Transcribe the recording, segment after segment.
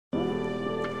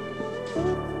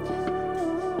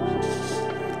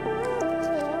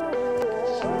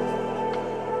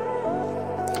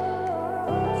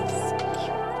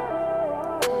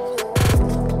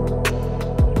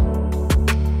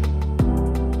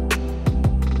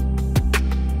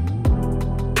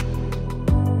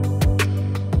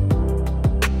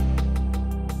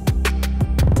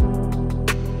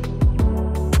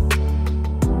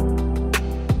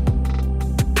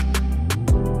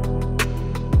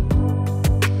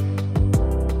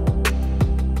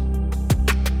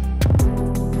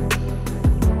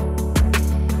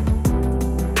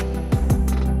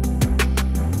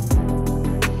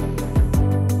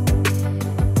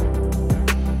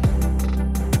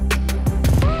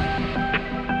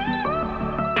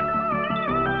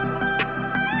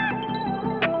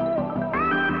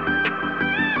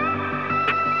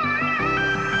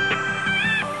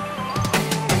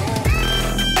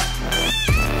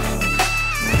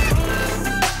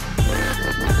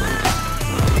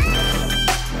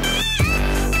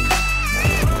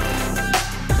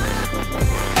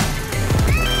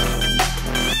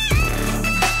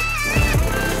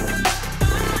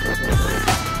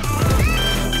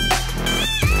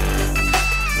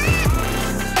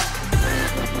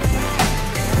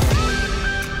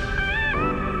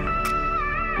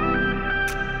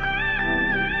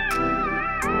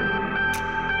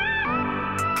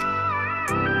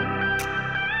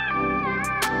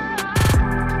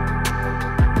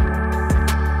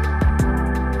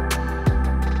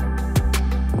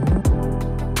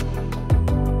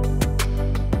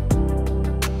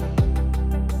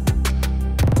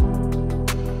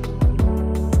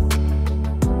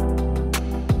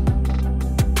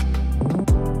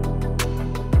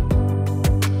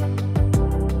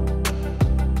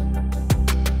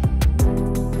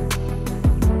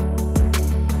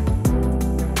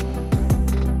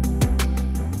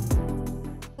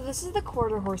this is the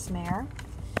quarter horse mare,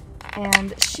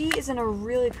 and she is in a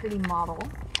really pretty model.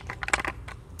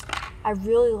 I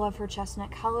really love her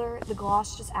chestnut color. The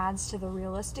gloss just adds to the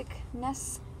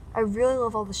realisticness. I really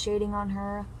love all the shading on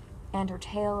her, and her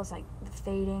tail is like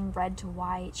fading red to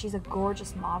white. She's a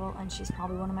gorgeous model, and she's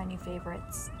probably one of my new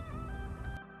favorites.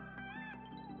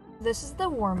 This is the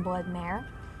warm blood mare.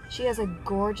 She has a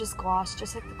gorgeous gloss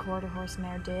just like the quarter horse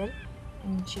mare did,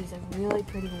 and she's a really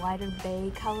pretty lighter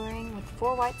bay coloring with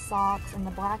 4 white socks and the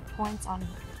black points on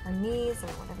her knees, or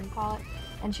whatever you call it,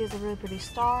 and she has a really pretty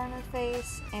star on her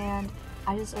face, and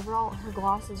overall her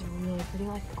gloss is really pretty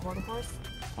like the quarter horse.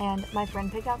 And my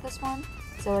friend picked out this one,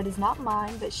 so it is not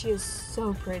mine, but she is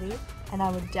so pretty, and I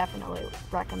would definitely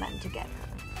recommend to get her.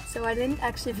 So I didn't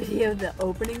actually video the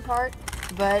opening part,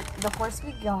 but the horse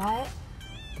we got,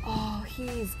 oh,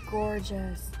 he's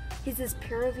gorgeous. He's this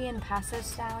Peruvian Paso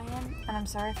stallion, and I'm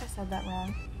sorry if I said that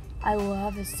wrong. I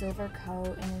love his silver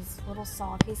coat and his little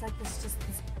sock. He's like this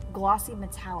glossy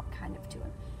metallic kind of to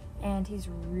him, and he's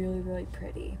really, really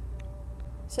pretty.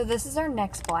 So this is our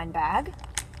next blind bag,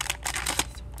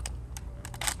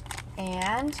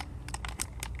 and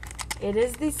it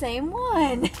is the same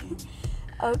one.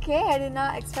 Okay, I did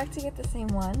not expect to get the same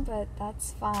one, but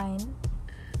that's fine.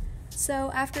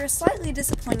 So after a slightly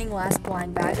disappointing last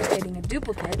blind bag of getting a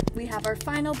duplicate, we have our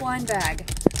final blind bag.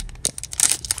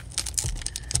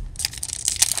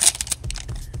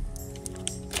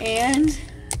 And,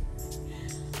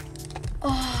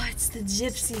 oh, it's the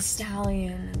Gypsy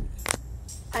Stallion.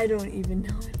 I don't even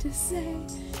know what to say.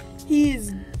 He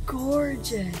is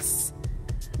gorgeous.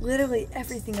 Literally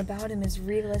everything about him is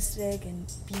realistic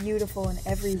and beautiful in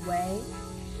every way.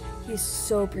 He's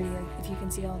so pretty. Like, if you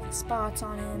can see all the spots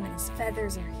on him, and his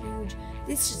feathers are huge.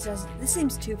 This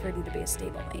seems too pretty to be a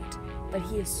stablemate, but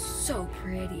he is so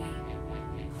pretty.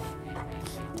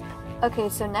 Okay,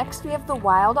 so next we have the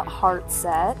Wild at Heart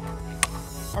set,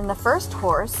 and the first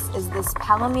horse is this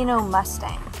Palomino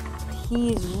Mustang.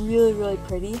 He's really, really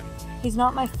pretty. He's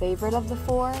not my favorite of the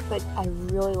 4, but I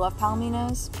really love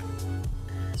Palominos.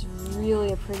 He's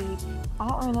really a pretty, I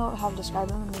don't really know how to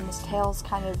describe him. I mean, his tail's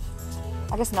kind of,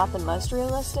 I guess not the most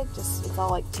realistic, just it's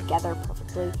all like together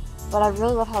perfectly. But I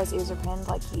really love how his ears are pinned,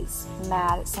 like he's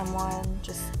mad at someone.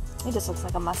 He just looks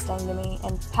like a Mustang to me,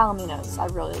 and Palominos I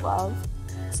really love.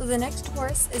 So the next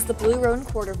horse is the Blue Roan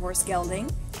Quarter Horse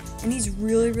Gelding, and he's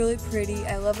really, really pretty.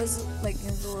 I love his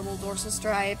little dorsal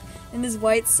stripe and his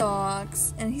white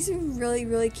socks, and he's in a really,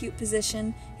 really cute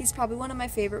position. He's probably one of my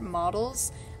favorite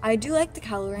models. I do like the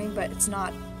coloring, but it's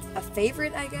not a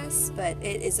favorite, I guess, but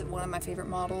it isn't one of my favorite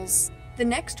models. The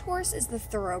next horse is the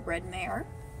Thoroughbred Mare,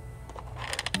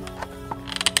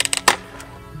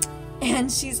 and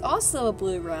she's also a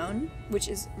Blue Roan, which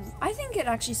is, I think it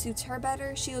actually suits her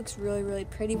better. She looks really, really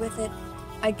pretty with it.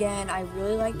 Again, I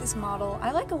really like this model.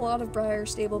 I like a lot of Breyer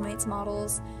stablemates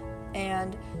models,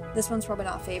 and this one's probably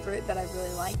not a favorite, but I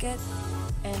really like it.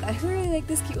 And I really like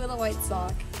this cute little white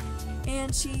sock,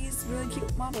 and she's a really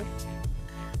cute model.